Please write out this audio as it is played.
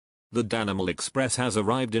The Danimal Express has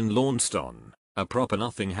arrived in Launceston, a proper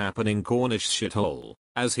nothing happening Cornish shithole,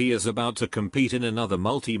 as he is about to compete in another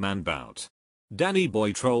multi-man bout. Danny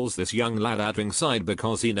Boy trolls this young lad at ringside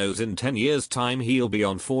because he knows in 10 years time he'll be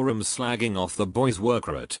on forums slagging off the boys work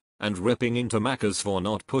rate, and ripping into Maccas for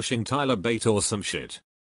not pushing Tyler bait or some shit.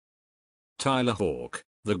 Tyler Hawke,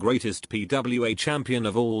 the greatest PWA champion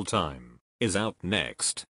of all time, is out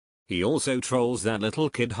next. He also trolls that little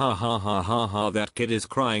kid, ha ha ha ha ha, that kid is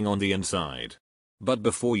crying on the inside. But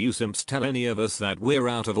before you simps tell any of us that we're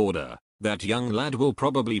out of order, that young lad will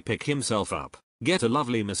probably pick himself up, get a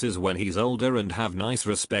lovely missus when he's older and have nice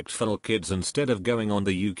respectful kids instead of going on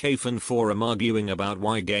the UK fan forum arguing about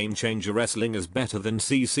why Game Changer Wrestling is better than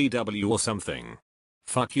CCW or something.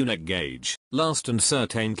 Fuck you Nick Gage. Last and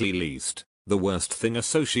certainly least, the worst thing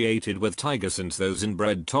associated with Tiger since those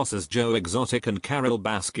inbred tosses Joe Exotic and Carol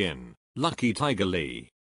Baskin, Lucky Tiger Lee.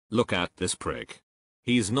 Look at this prick.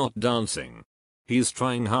 He's not dancing. He's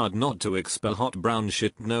trying hard not to expel hot brown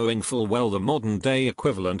shit, knowing full well the modern day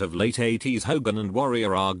equivalent of late 80s Hogan and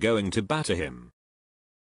Warrior are going to batter him.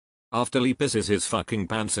 After Lee pisses his fucking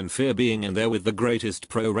pants in fear being in there with the greatest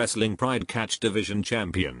pro wrestling Pride Catch Division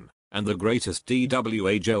champion, and the greatest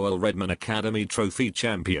DWA Joel Redman Academy Trophy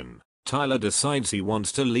champion, Tyler decides he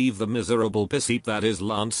wants to leave the miserable piss heap that is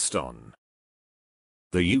Launceston.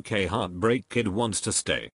 The UK Heartbreak Kid wants to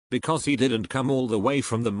stay, because he didn't come all the way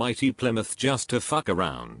from the mighty Plymouth just to fuck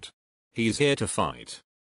around. He's here to fight.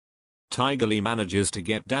 Tiger Lee manages to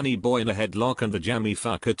get Danny Boy in a headlock and the jammy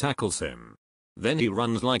fucker tackles him. Then he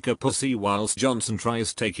runs like a pussy whilst Johnson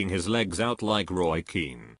tries taking his legs out like Roy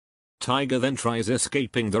Keane. Tiger then tries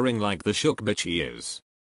escaping the ring like the shook bitch he is.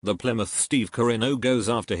 The Plymouth Steve Corino goes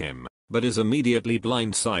after him, but is immediately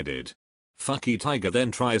blindsided. Fucky Tiger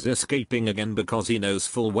then tries escaping again because he knows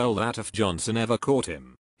full well that if Johnson ever caught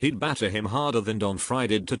him, he'd batter him harder than Don Fry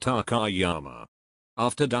did to Takayama.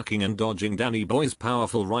 After ducking and dodging Danny Boy's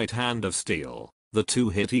powerful right hand of steel, the two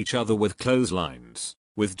hit each other with clotheslines,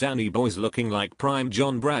 with Danny Boy's looking like prime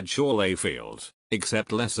John Bradshaw Layfield,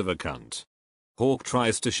 except less of a cunt. Hawke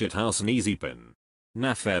tries to shithouse an easy pin.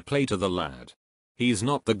 Nah, fair play to the lad. He's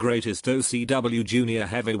not the greatest OCW junior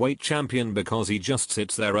heavyweight champion because he just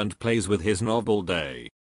sits there and plays with his knob all day.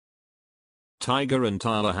 Tiger and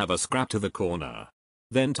Tyler have a scrap to the corner.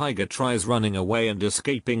 Then Tiger tries running away and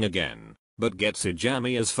escaping again, but gets a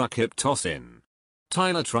jammy as fuck hip toss in.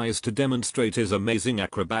 Tyler tries to demonstrate his amazing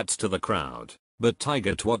acrobats to the crowd, but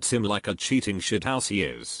Tiger twats him like a cheating shithouse he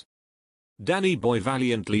is. Danny Boy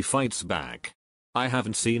valiantly fights back. I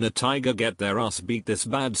haven't seen a tiger get their ass beat this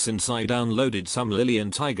bad since I downloaded some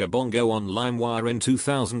Lillian Tiger Bongo on LimeWire in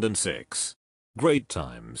 2006. Great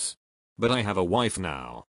times. But I have a wife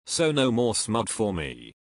now, so no more smut for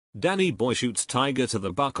me. Danny Boy shoots Tiger to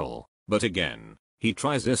the buckle, but again, he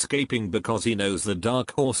tries escaping because he knows the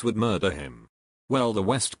Dark Horse would murder him. Well, the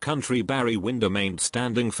West Country Barry Windham ain't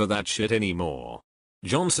standing for that shit anymore.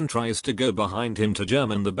 Johnson tries to go behind him to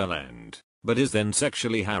German the bell end, but is then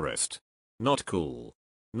sexually harassed. Not cool.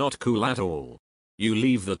 Not cool at all. You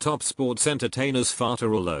leave the top sports entertainers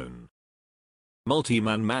farter alone.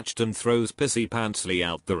 Multi-man matched and throws Pissy Pantsley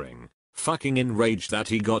out the ring, fucking enraged that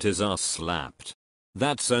he got his ass slapped.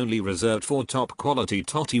 That's only reserved for top quality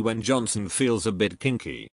totty when Johnson feels a bit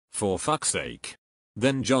kinky, for fuck's sake.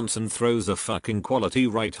 Then Johnson throws a fucking quality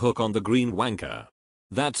right hook on the green wanker.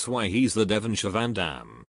 That's why he's the Devonshire Van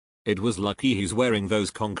Dam. It was lucky he's wearing those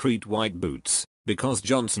concrete white boots, because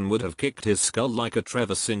Johnson would have kicked his skull like a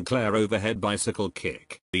Trevor Sinclair overhead bicycle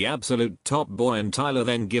kick. The absolute top boy and Tyler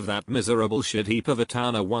then give that miserable shit heap of a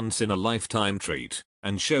town a once in a lifetime treat,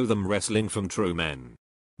 and show them wrestling from true men.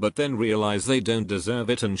 But then realize they don't deserve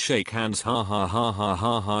it and shake hands, ha ha ha ha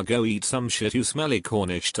ha ha, go eat some shit you smelly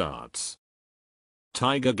Cornish tarts.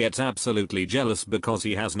 Tiger gets absolutely jealous because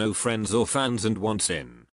he has no friends or fans and wants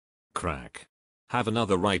in. Crack. Have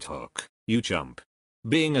another right hook, you chump.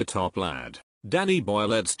 Being a top lad, Danny Boy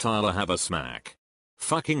lets Tyler have a smack.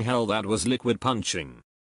 Fucking hell, that was liquid punching.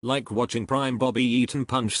 Like watching prime Bobby Eaton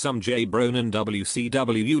punch some Jay Brown in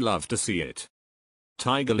WCW, you love to see it.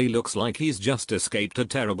 Tiger Lee looks like he's just escaped a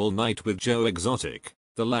terrible night with Joe Exotic.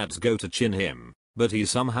 The lads go to chin him, but he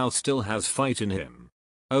somehow still has fight in him.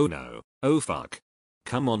 Oh no, oh fuck.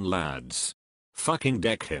 Come on lads. Fucking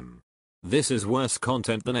deck him. This is worse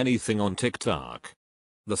content than anything on TikTok.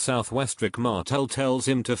 The Southwest Rick Martel tells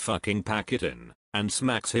him to fucking pack it in, and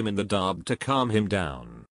smacks him in the darb to calm him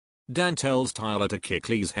down. Dan tells Tyler to kick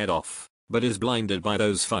Lee's head off, but is blinded by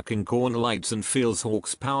those fucking corn lights and feels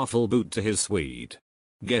Hawke's powerful boot to his Swede.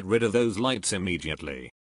 Get rid of those lights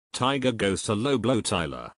immediately. Tiger goes to low blow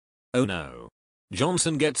Tyler. Oh no.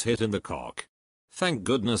 Johnson gets hit in the cock. Thank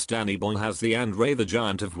goodness Danny Boy has the Andre the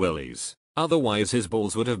Giant of Willies, otherwise his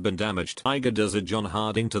balls would have been damaged. Tiger does a John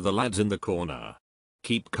Harding to the lads in the corner.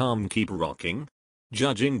 Keep calm, keep rocking.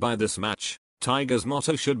 Judging by this match, Tiger's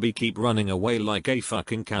motto should be keep running away like a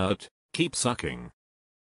fucking coward, keep sucking.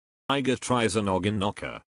 Tiger tries a noggin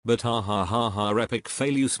knocker, but ha ha ha ha, epic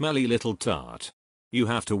fail, you smelly little tart. You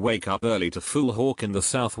have to wake up early to fool Hawke in the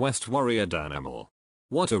Southwest Warrior Danimal.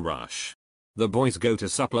 What a rush. The boys go to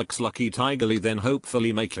suplex Lucky Tigerly, then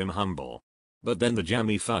hopefully make him humble. But then the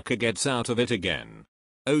jammy fucker gets out of it again.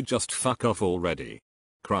 Oh, just fuck off already.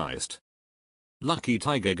 Christ. Lucky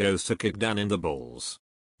Tiger goes to kick Dan in the balls.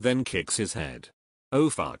 Then kicks his head. Oh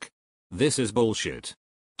fuck. This is bullshit.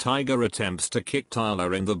 Tiger attempts to kick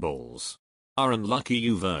Tyler in the balls. Aren't lucky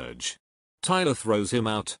you verge. Tyler throws him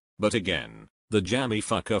out, but again, the jammy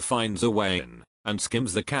fucker finds a way in, and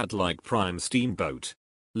skims the cat like Prime Steamboat.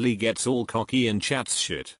 Lee gets all cocky and chats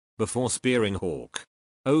shit, before spearing Hawke.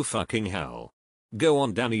 Oh fucking hell. Go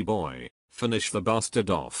on Danny boy, finish the bastard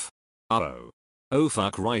off. Oh. Oh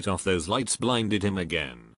fuck, right off, those lights blinded him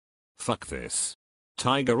again. Fuck this.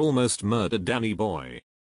 Tiger almost murdered Danny boy.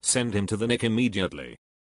 Send him to the nick immediately.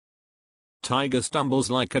 Tiger stumbles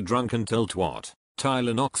like a drunken twat.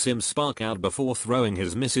 Tyler knocks him spark out before throwing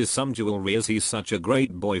his missus some jewelry as he's such a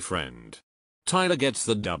great boyfriend. Tyler gets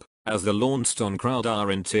the dub, as the Launceston crowd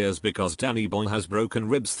are in tears because Danny boy has broken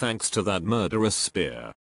ribs thanks to that murderous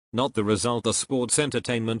spear. Not the result the sports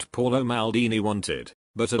entertainment Paulo Maldini wanted,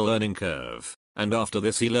 but a learning curve, and after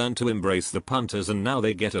this he learned to embrace the punters and now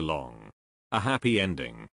they get along. A happy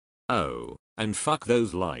ending. Oh, and fuck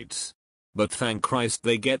those lights. But thank Christ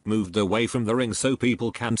they get moved away from the ring so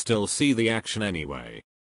people can still see the action anyway.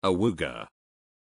 Awooga.